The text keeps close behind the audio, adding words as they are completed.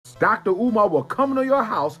Dr. Umar will come to your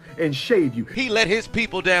house and shave you. He let his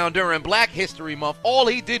people down during Black History Month. All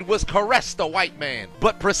he did was caress the white man,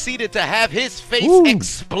 but proceeded to have his face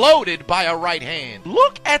exploded by a right hand.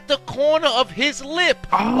 Look at the corner of his lip.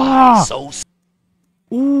 Why so?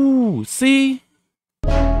 Ooh, see?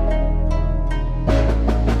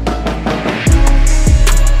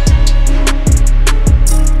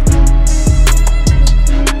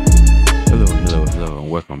 Hello,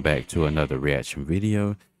 and welcome back to another reaction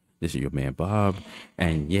video. This is your man Bob,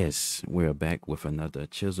 and yes, we're back with another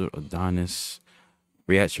Chiseled Adonis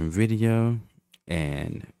reaction video,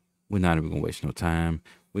 and we're not even gonna waste no time.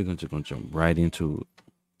 We're just gonna jump right into it.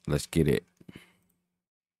 Let's get it.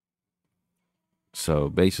 So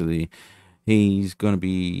basically, he's gonna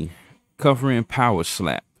be covering Power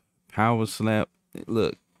Slap. Power Slap.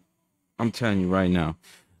 Look, I'm telling you right now,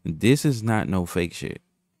 this is not no fake shit.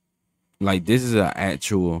 Like, this is an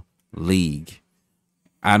actual league.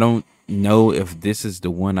 I don't know if this is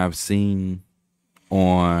the one I've seen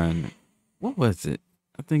on, what was it?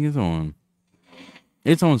 I think it's on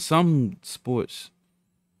some sports.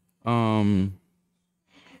 I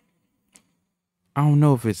don't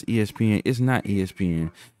know if it's ESPN. It's not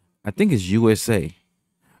ESPN. I think it's USA.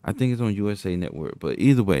 I think it's on USA Network. But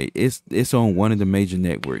either way, it's on one of the major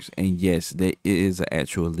networks. And yes, it is an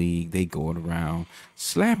actual league. They going around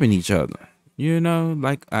slapping each other. You know,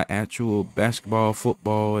 like an actual basketball,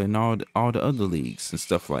 football, and all the other leagues and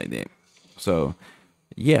stuff like that. So,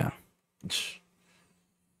 yeah,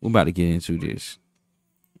 we're about to get into this.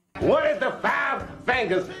 What is the 5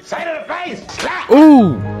 fingers say to the face? Slap!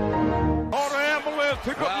 Ooh! Call the ambulance,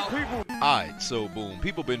 pick up the people. Alright, so boom,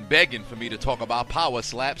 people been begging for me to talk about Power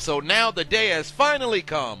Slap, so now the day has finally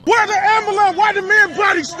come. Where the ambulance? Why the man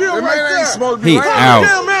body still right there? He out.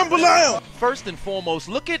 Damn ambulance. First and foremost,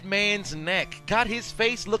 look at man's neck. Got his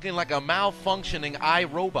face looking like a malfunctioning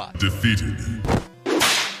iRobot. Defeated.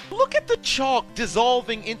 Look at the chalk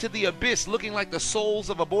dissolving into the abyss, looking like the souls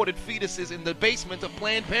of aborted fetuses in the basement of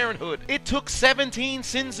Planned Parenthood. It took 17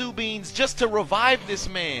 Sinzu beans just to revive this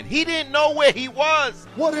man. He didn't know where he was.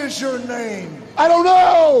 What is your name? I don't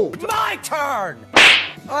know! My turn!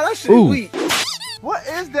 Oh, that shit is weak. What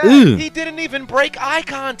is that? He didn't even break eye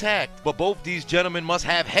contact. But both these gentlemen must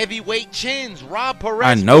have heavyweight chins. Rob Perez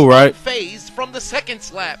I know, right? Phased from the second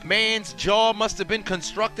slap. Man's jaw must have been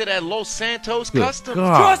constructed at Los Santos Customs.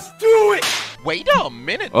 God. Just do it! Wait a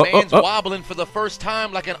minute, man's wobbling for the first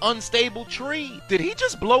time like an unstable tree. Did he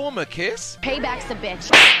just blow him a kiss? Payback's a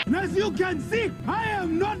bitch. And as you can see, I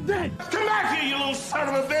am not dead. Come back here, you little son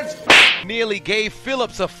of a bitch! Nearly gave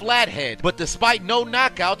Phillips a flathead, but despite no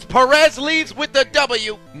knockouts, Perez leaves with the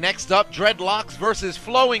W. Next up, dreadlocks versus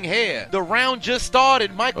flowing hair. The round just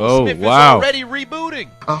started. Michael Smith is already rebooting.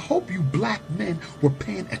 I hope you black men were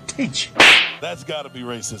paying attention. That's gotta be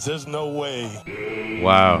racist. There's no way.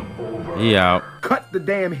 Wow. He out. Cut the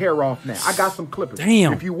damn hair off now. I got some clippers.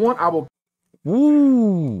 Damn. If you want, I will.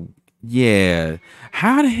 Ooh. Yeah.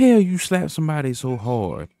 How the hell you slap somebody so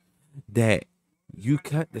hard that you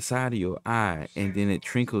cut the side of your eye and then it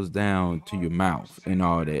trickles down to your mouth and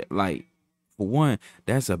all that? Like, for one,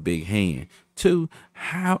 that's a big hand. Two,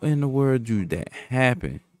 how in the world do that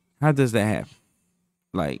happen? How does that happen?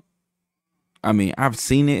 Like, I mean, I've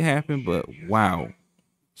seen it happen, but wow.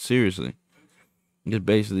 Seriously. It's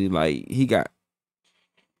basically like he got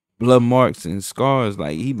blood marks and scars,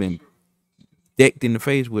 like he been decked in the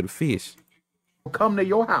face with a fish. Come to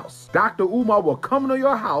your house. Dr. Umar will come to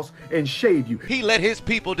your house and shave you. He let his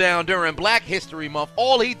people down during Black History Month.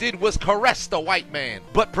 All he did was caress the white man,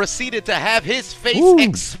 but proceeded to have his face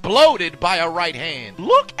exploded by a right hand.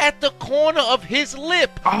 Look at the corner of his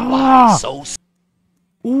lip. Why so?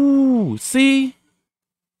 Ooh, see?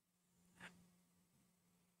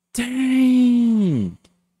 Dang.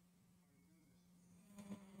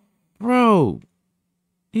 Bro.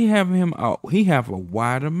 He have a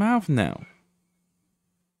wider mouth now.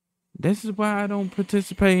 This is why I don't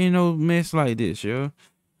participate in no mess like this, yo.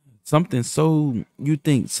 Something so, you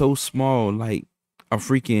think so small, like a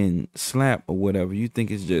freaking slap or whatever. You think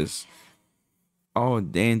it's just all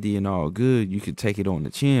dandy and all good. You could take it on the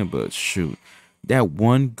chin, but shoot. That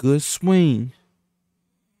one good swing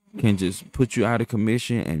can just put you out of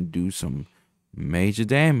commission and do some major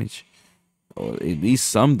damage, or at least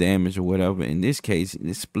some damage or whatever. In this case,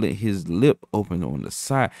 it split his lip open on the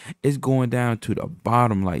side. It's going down to the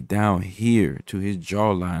bottom, like down here to his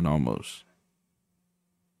jawline almost.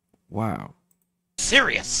 Wow.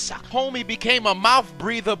 serious. Homie became a mouth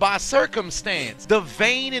breather by circumstance. The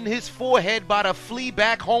vein in his forehead by to flee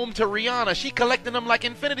back home to Rihanna. She collecting them like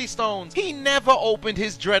infinity stones. He never opened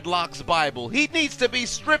his dreadlocks Bible. He needs to be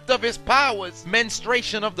stripped of his powers.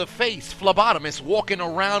 Menstruation of the face. Phlebotomist walking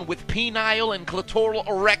around with penile and clitoral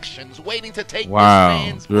erections waiting to take this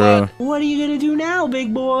man's blood. What are you gonna do now,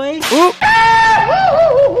 big boy?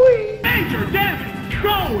 Major damage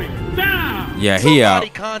going down. Yeah, he out.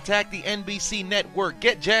 Somebody contact the NBC network.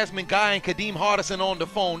 Get Jasmine Guy and Kadeem Hardison on the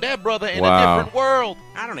phone. That brother in a different world.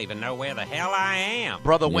 I don't even know where the hell I am.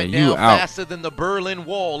 Brother went down faster than the Berlin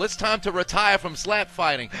Wall. It's time to retire from slap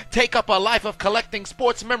fighting. Take up a life of collecting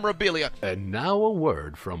sports memorabilia. And now a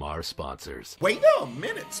word from our sponsors. Wait a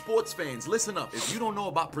minute, sports fans, listen up. If you don't know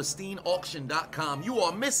about PristineAuction.com, you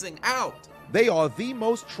are missing out. They are the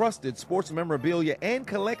most trusted sports memorabilia and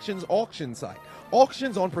collections auction site.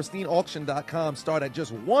 Auctions on PristineAuction.com start at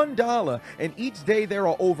just $1, and each day there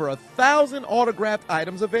are over 1,000 autographed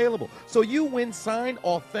items available. So you win signed,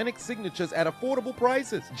 authentic signatures at affordable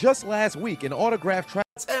prices. Just last week, an autographed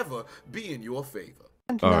ever be in your favor.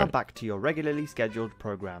 And now back to your regularly scheduled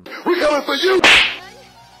program. We're coming for you!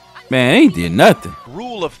 Man, ain't did nothing.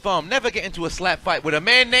 Rule of thumb, never get into a slap fight with a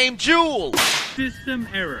man named Jewel. System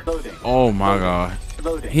error. Oh my God.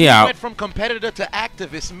 He out. Went from competitor to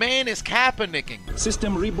activist. Man is Kaepernicking.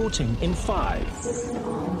 System rebooting in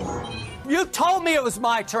 5. You told me it was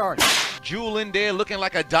my turn. Jewel in there looking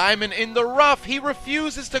like a diamond in the rough. He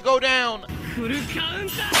refuses to go down.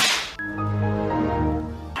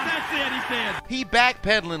 He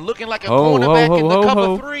backpedaling, looking like a cornerback in the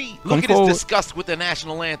cover 3. Look at his disgust with the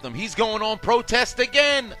national anthem. He's going on protest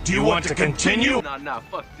again. Do you want to continue? Nah,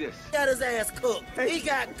 fuck this. He got his ass cooked. He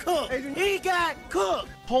got cooked. He got cooked.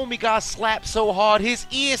 Homie got slapped so hard, his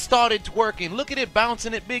ears started twerking. Look at it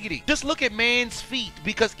bouncing at Biggity. Just look at man's feet,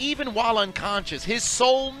 because even while unconscious, his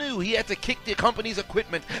soul knew he had to kick the company's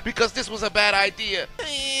equipment because this was a bad idea.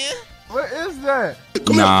 What is that?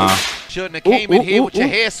 Nah. Shouldn't have came in here with your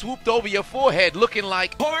hair swooped over your forehead looking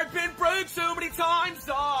like Heart been broke so many times,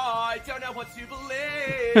 I don't know what to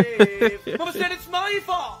believe. Mama said it's my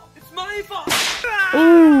fault. It's my fault.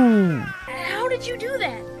 Ooh. How did you do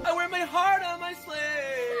that? I wear my heart on my sleeve.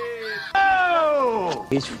 Oh!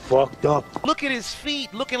 He's fucked up. Look at his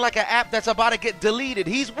feet, looking like an app that's about to get deleted.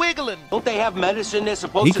 He's wiggling. Don't they have medicine they're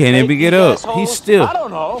supposed He to can't take, even get these up. assholes? He's still. I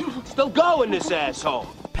don't know. Still going, this asshole.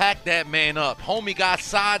 Pack that man up. Homie got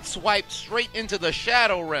side swiped straight into the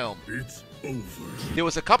shadow realm. It's over. There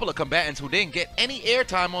was a couple of combatants who didn't get any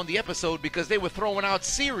airtime on the episode because they were throwing out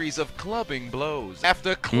series of clubbing blows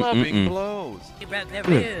after clubbing blows.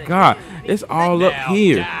 Good God, it's all up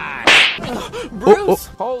here. Bruce,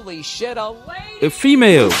 holy shit, a lady. The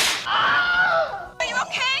females. Are you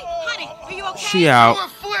okay? Honey, are you okay? She out.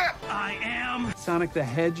 I am Sonic the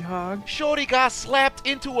Hedgehog. Shorty got slapped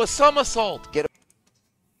into a somersault. Get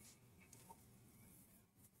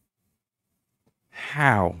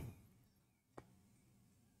How?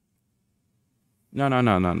 No.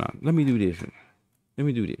 Let me do this.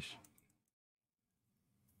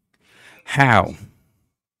 How?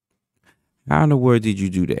 How in the world did you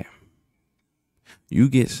do that? You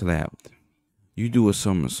get slapped. You do a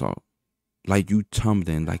somersault. Like you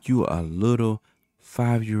tumbling. Like you a little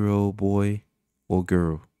 5-year-old boy or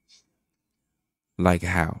girl. Like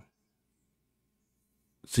how?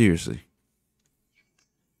 Seriously.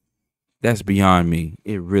 That's beyond me.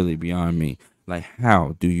 It really beyond me. Like,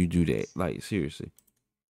 how do you do that? Like, seriously.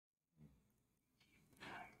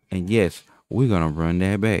 And yes, we're gonna run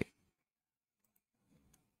that back.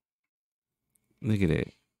 Look at that.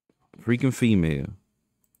 Freaking female.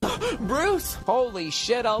 Bruce, holy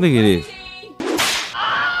shit, a Look at this.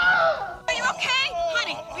 Are you okay?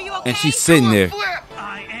 Honey, are you okay? And she's sitting there.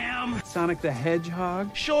 I am Sonic the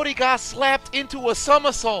Hedgehog. Shorty got slapped into a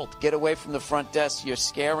somersault. Get away from the front desk. You're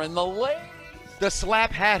scaring the ladies. The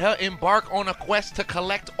slap had her embark on a quest to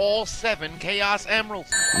collect all 7 Chaos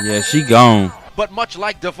Emeralds. Yeah, she gone. But much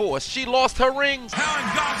like divorce, she lost her rings. How in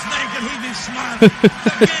God's name can he be smiling?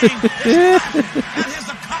 The game is at his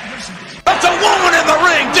accomplishments. That's a woman in the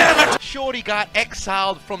ring, damn it! Shorty got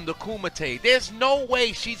exiled from the Kumite. There's no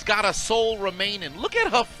way she's got a soul remaining. Look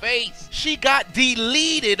at her face. She got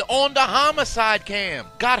deleted on the homicide cam.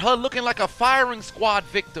 Got her looking like a firing squad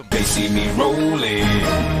victim. They see me rolling.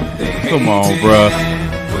 Come on, bruh.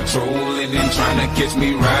 Patrolling and trying to catch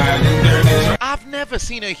me riding dirty. I've never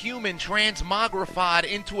seen a human transmogrified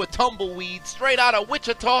into a tumbleweed straight out of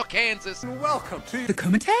Wichita, Kansas. welcome to The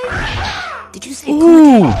Kumite? Did you say Ooh.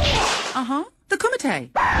 Kumite? Uh-huh. The Kumite.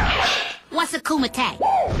 What's a kumite?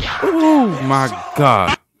 Oh my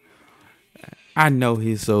God. I know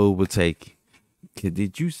his soul will take it.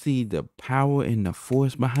 Did you see the power and the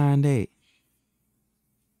force behind that?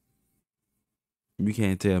 You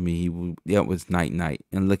can't tell me that was night.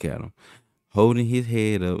 And look at him, holding his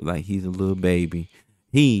head up like he's a little baby.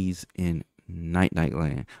 He's in night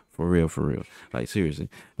land. For real. Like, seriously.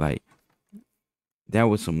 Like, that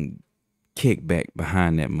was some kickback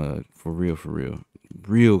behind that mug. For real.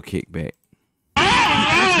 Real kickback.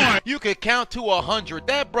 You could count to 100.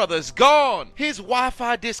 That brother's gone. His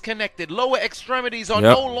Wi-Fi disconnected. Lower extremities are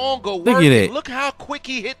no longer working. Look how quick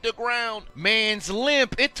he hit the ground. Man's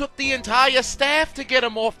limp. It took the entire staff to get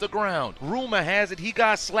him off the ground. Rumor has it he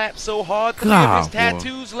got slapped so hard 3 of his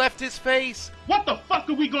tattoos left his face. What the fuck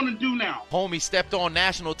are we gonna do now? Homie stepped on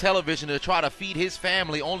national television to try to feed his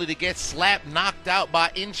family, only to get slapped, knocked out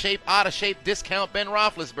by in-shape, out-of-shape discount Ben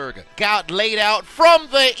Roethlisberger. Got laid out from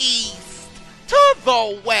the east to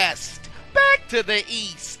the west, back to the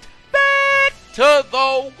east, back to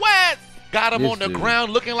the west. Got him on the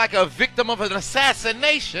ground looking like a victim of an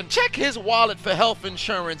assassination. Check his wallet for health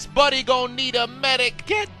insurance. Buddy gon' need a medic.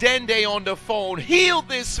 Get Dende on the phone. Heal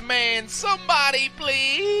this man. Somebody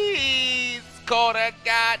please. Call that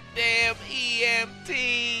goddamn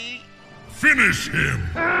EMT. Finish him.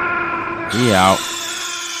 He out.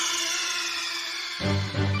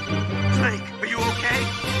 Snake, are you okay?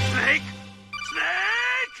 Snake?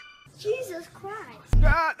 Jesus Christ.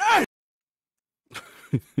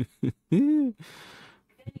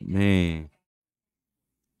 Man.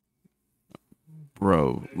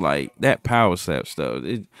 Bro, like that power slap stuff.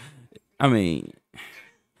 I mean,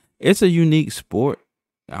 it's a unique sport.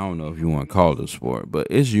 I don't know if you want to call it a sport, but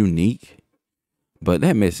it's unique. But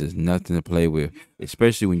that mess is nothing to play with,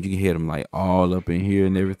 especially when you can hit them like all up in here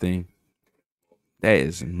and everything. That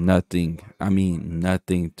is nothing. I mean,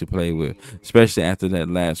 nothing to play with, especially after that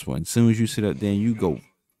last one. As soon as you sit up there and you go,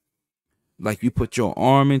 like you put your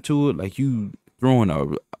arm into it, like you doing a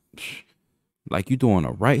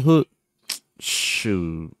right hook.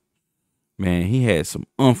 Shoot, man, he had some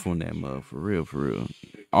oomph on that mug, for real.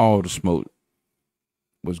 All the smoke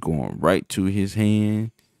was going right to his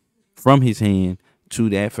hand, from his hand to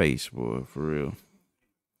that face, boy, for real.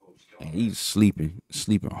 And he's sleeping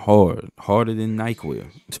harder than NyQuil.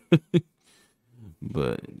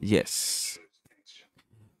 But yes,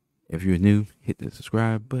 if you're new, hit the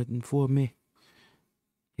subscribe button for me.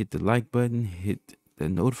 Hit the like button. Hit the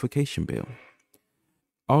notification bell.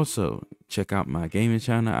 Also, check out my gaming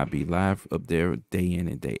channel. I'll be live up there day in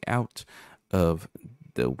and day out of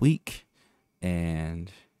the week, and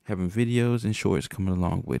having videos and shorts coming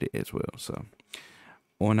along with it as well. So,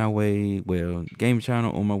 on our way, game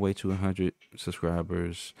channel on my way to 100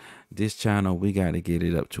 subscribers. This channel, we got to get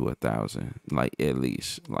it up to 1,000, like at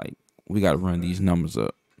least. Like, we got to run these numbers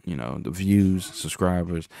up. You know, the views,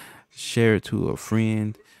 subscribers, share it to a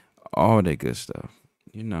friend, all that good stuff.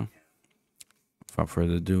 You know. Without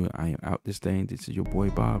further ado, I am out this thing. This is your boy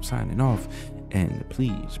Bob signing off. And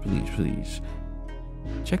please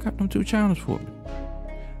check out them 2 channels for me.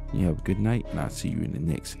 You have a good night, and I'll see you in the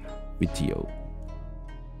next video.